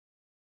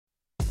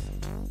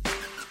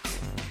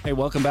Hey,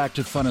 welcome back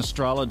to Fun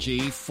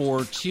Astrology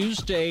for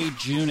Tuesday,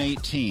 June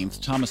 18th.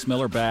 Thomas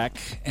Miller back,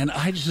 and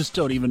I just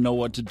don't even know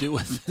what to do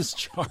with this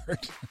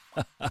chart.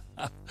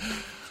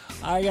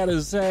 I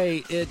gotta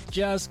say, it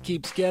just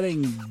keeps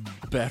getting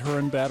better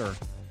and better.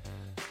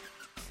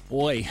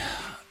 Boy,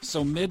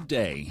 so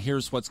midday,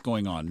 here's what's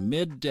going on.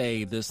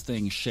 Midday, this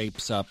thing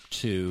shapes up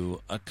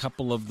to a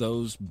couple of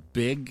those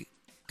big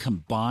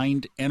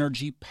combined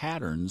energy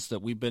patterns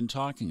that we've been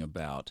talking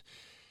about.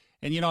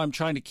 And, I'm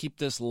trying to keep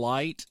this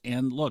light.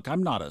 And look,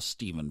 I'm not a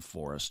Stephen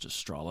Forrest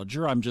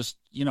astrologer. I'm just,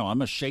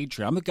 I'm a shade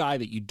tree. I'm the guy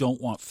that you don't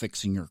want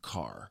fixing your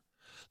car.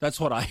 That's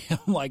what I am,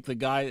 like the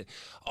guy,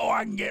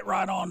 I can get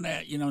right on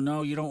that.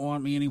 No, you don't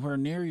want me anywhere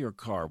near your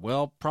car.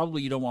 Well,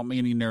 probably you don't want me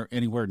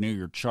anywhere near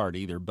your chart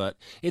either. But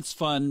it's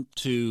fun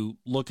to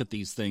look at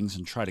these things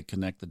and try to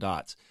connect the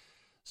dots.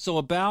 So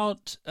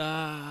about,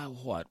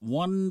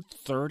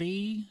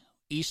 1:30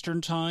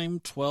 Eastern Time,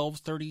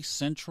 12:30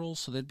 Central,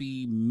 so that'd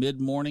be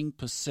mid-morning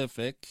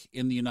Pacific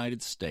in the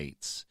United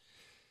States.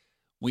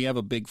 We have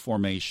a big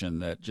formation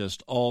that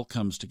just all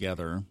comes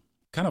together.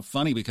 Kind of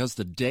funny because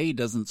the day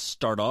doesn't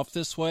start off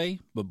this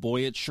way, but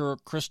boy, it sure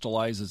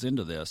crystallizes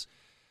into this.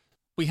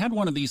 We had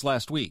one of these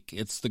last week.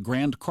 It's the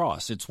Grand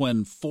Cross. It's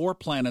when four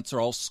planets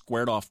are all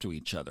squared off to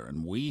each other,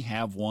 and we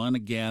have one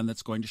again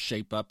that's going to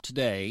shape up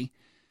today.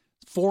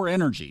 Four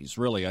energies,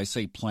 really. I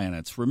say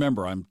planets.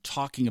 Remember, I'm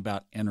talking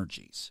about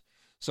energies.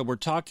 So we're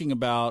talking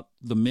about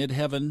the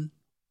midheaven,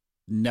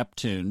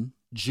 Neptune,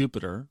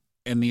 Jupiter,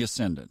 and the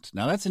ascendant.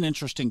 Now, that's an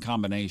interesting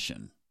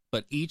combination,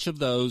 but each of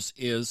those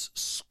is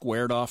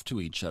squared off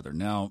to each other.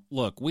 Now,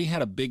 look, we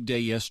had a big day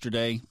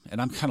yesterday,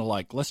 and I'm kind of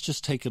like, let's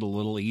just take it a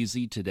little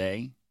easy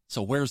today.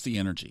 So where's the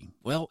energy?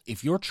 Well,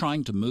 if you're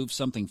trying to move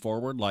something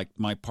forward, like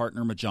my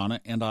partner Majana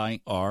and I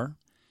are,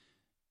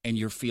 and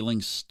you're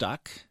feeling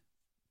stuck,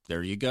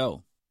 there you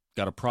go.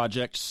 Got a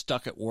project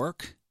stuck at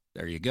work?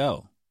 There you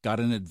go. Got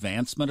an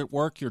advancement at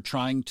work you're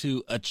trying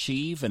to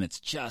achieve, and it's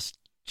just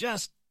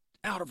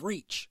out of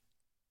reach.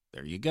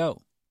 There you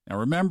go. Now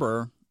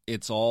remember,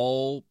 it's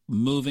all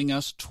moving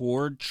us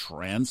toward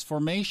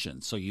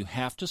transformation. So you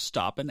have to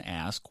stop and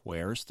ask,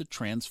 where's the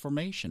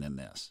transformation in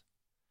this?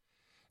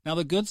 Now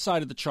the good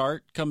side of the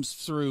chart comes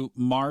through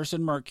Mars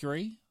and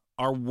Mercury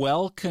are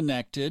well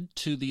connected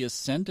to the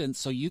ascendant,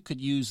 so you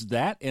could use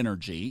that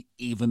energy,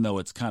 even though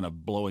it's kind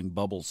of blowing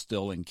bubbles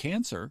still in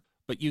Cancer.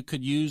 But you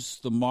could use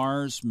the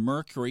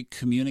Mars-Mercury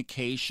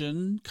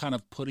communication, kind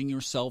of putting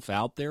yourself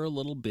out there a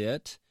little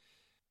bit.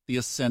 The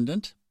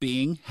ascendant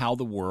being how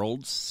the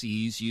world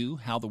sees you,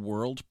 how the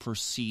world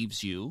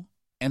perceives you.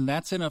 And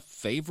that's in a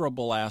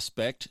favorable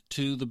aspect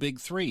to the big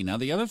three. Now,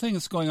 the other thing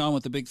that's going on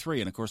with the big three,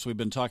 and of course we've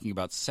been talking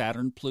about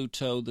Saturn,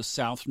 Pluto, the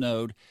South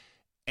Node,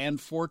 and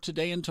for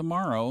today and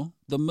tomorrow,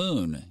 the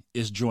moon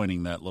is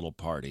joining that little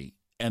party.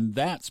 And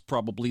that's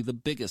probably the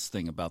biggest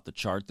thing about the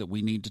chart that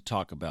we need to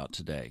talk about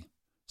today.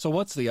 So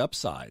what's the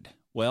upside?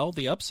 Well,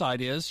 the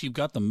upside is you've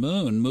got the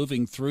moon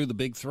moving through the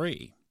big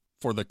three.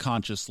 For the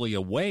consciously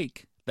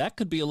awake, that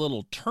could be a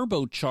little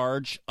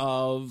turbocharge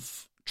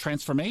of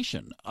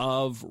transformation,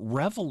 of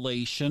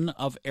revelation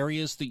of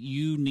areas that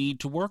you need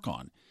to work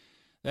on.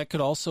 That could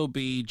also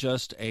be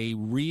just a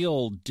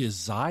real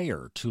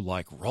desire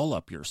to roll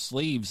up your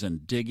sleeves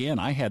and dig in.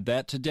 I had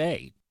that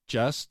today.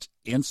 Just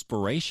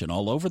inspiration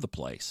all over the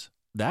place.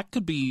 That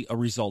could be a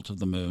result of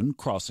the moon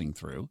crossing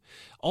through.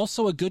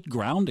 Also a good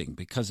grounding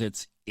because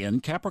it's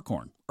in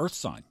Capricorn, Earth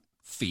sign,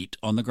 feet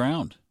on the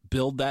ground.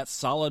 Build that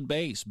solid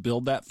base,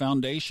 build that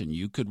foundation.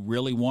 You could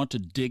really want to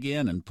dig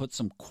in and put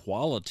some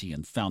quality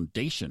and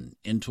foundation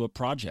into a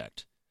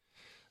project.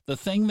 The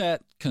thing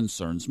that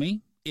concerns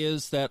me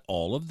is that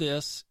all of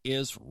this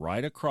is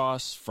right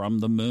across from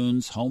the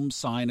moon's home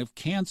sign of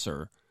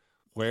Cancer,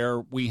 where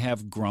we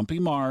have grumpy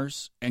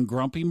Mars and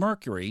grumpy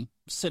Mercury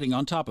sitting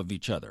on top of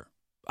each other.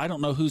 I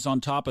don't know who's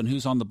on top and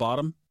who's on the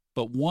bottom,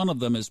 but one of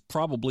them is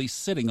probably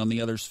sitting on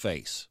the other's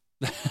face.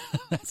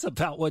 That's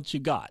about what you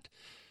got.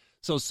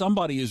 So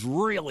somebody is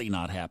really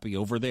not happy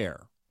over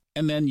there.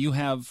 And then you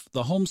have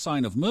the home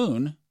sign of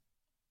Moon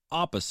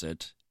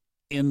opposite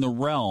in the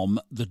realm,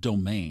 the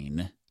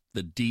domain,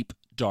 the deep,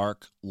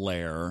 dark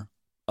lair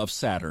of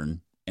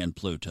Saturn and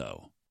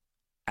Pluto.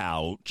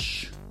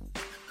 Ouch.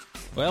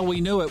 Well,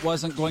 we knew it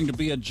wasn't going to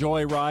be a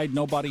joyride.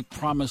 Nobody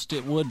promised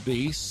it would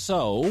be.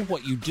 So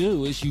what you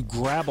do is you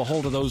grab a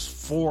hold of those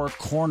four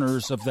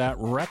corners of that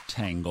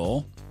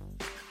rectangle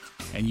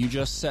and you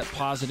just set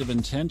positive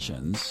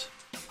intentions.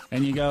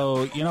 And you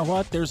go, you know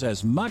what? There's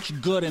as much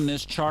good in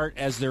this chart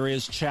as there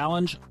is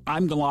challenge.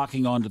 I'm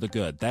locking on to the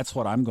good. That's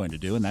what I'm going to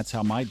do, and that's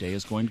how my day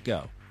is going to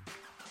go.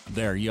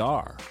 There you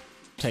are.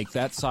 Take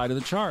that side of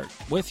the chart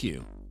with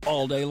you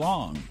all day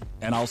long.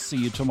 And I'll see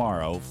you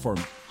tomorrow for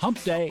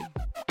Hump Day.